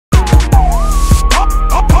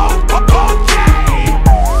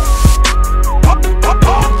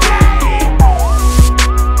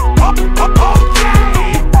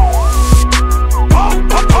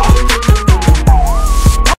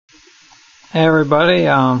Hey everybody,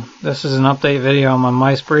 this is an update video on my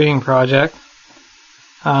mice breeding project.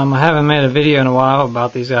 I haven't made a video in a while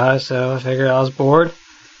about these guys, so I figured I was bored,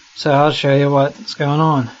 so I'll show you what's going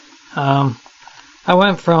on. I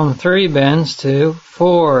went from 3 bins to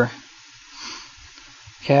 4.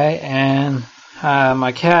 Okay, and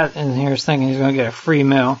my cat in here is thinking he's going to get a free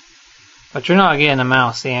meal, but you're not getting a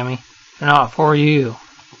mouse, Sammy. They're not for you.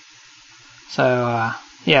 So,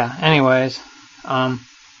 yeah, anyways,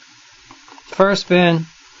 first bin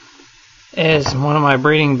is one of my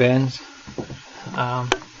breeding bins.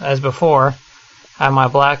 As before, I have my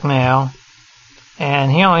black male,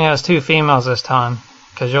 and he only has 2 females this time,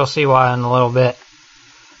 because you'll see why in a little bit.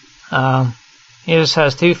 He just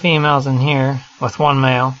has 2 females in here with 1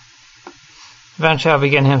 male. Eventually I'll be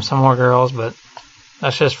getting him some more girls, but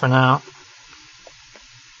that's just for now.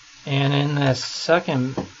 And in this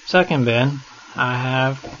second bin, I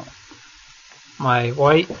have my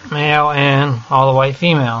white male and all the white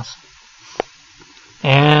females.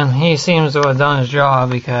 And he seems to have done his job,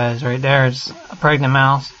 because right there is a pregnant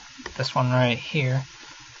mouse. This one right here.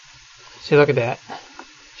 See, look at that.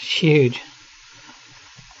 It's huge.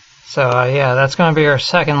 So yeah, that's going to be our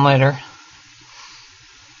second litter.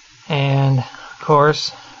 And of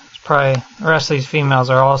course, it's probably the rest of these females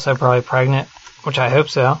are also probably pregnant, which I hope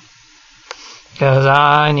so, because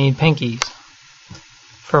I need pinkies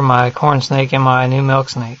for my corn snake and my new milk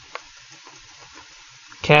snake.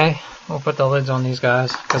 Okay, we'll put the lids on these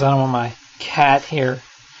guys, because I don't want my cat here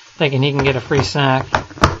thinking he can get a free snack.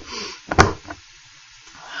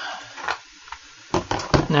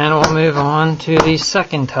 Then we'll move on to the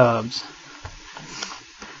second tubs.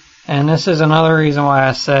 And this is another reason why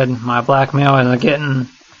I said my black male isn't getting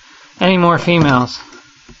any more females.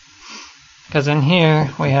 Because in here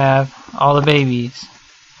we have all the babies.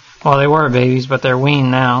 Well, they were babies, but they're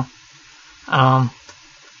weaned now. I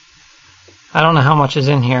don't know how much is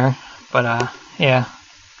in here, but yeah.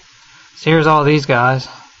 So here's all these guys.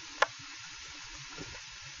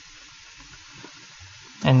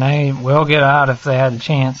 And they will get out if they had the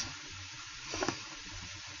chance.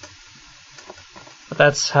 But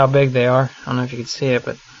that's how big they are. I don't know if you can see it,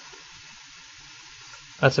 but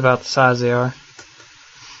that's about the size they are.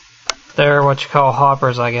 They're what you call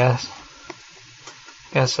hoppers, I guess.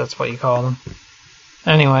 Guess that's what you call them.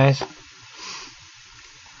 Anyways,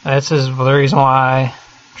 this is the reason why I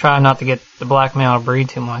try not to get the black male to breed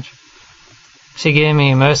too much. She gave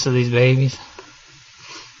me most of these babies.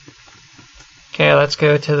 Okay, let's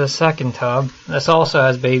go to the second tub. This also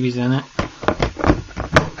has babies in it.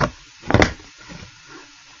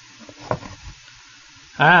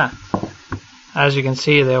 As you can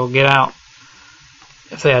see, they will get out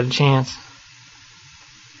if they had a chance.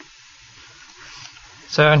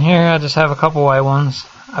 So in here I just have a couple white ones.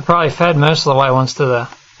 I probably fed most of the white ones to the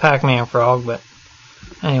Pac-Man frog, but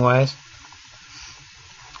anyways.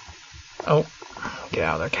 Oh, get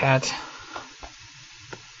out of there, cat.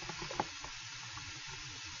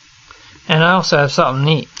 And I also have something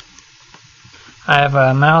neat. I have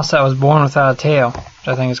a mouse that was born without a tail, which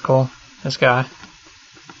I think is cool. This guy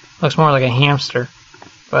looks more like a hamster,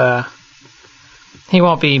 but he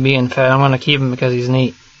won't be being fed. I'm going to keep him because he's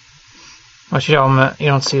neat. Which you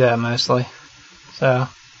don't see that mostly. So,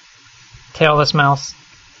 tailless mouse.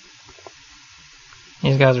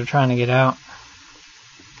 These guys are trying to get out.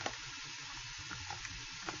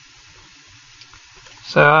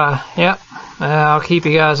 So, yep. I'll keep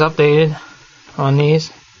you guys updated on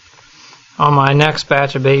these. On my next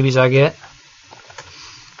batch of babies I get.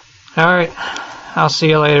 Alright. I'll see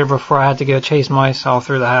you later before I have to go chase mice all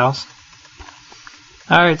through the house.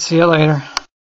 Alright, see you later.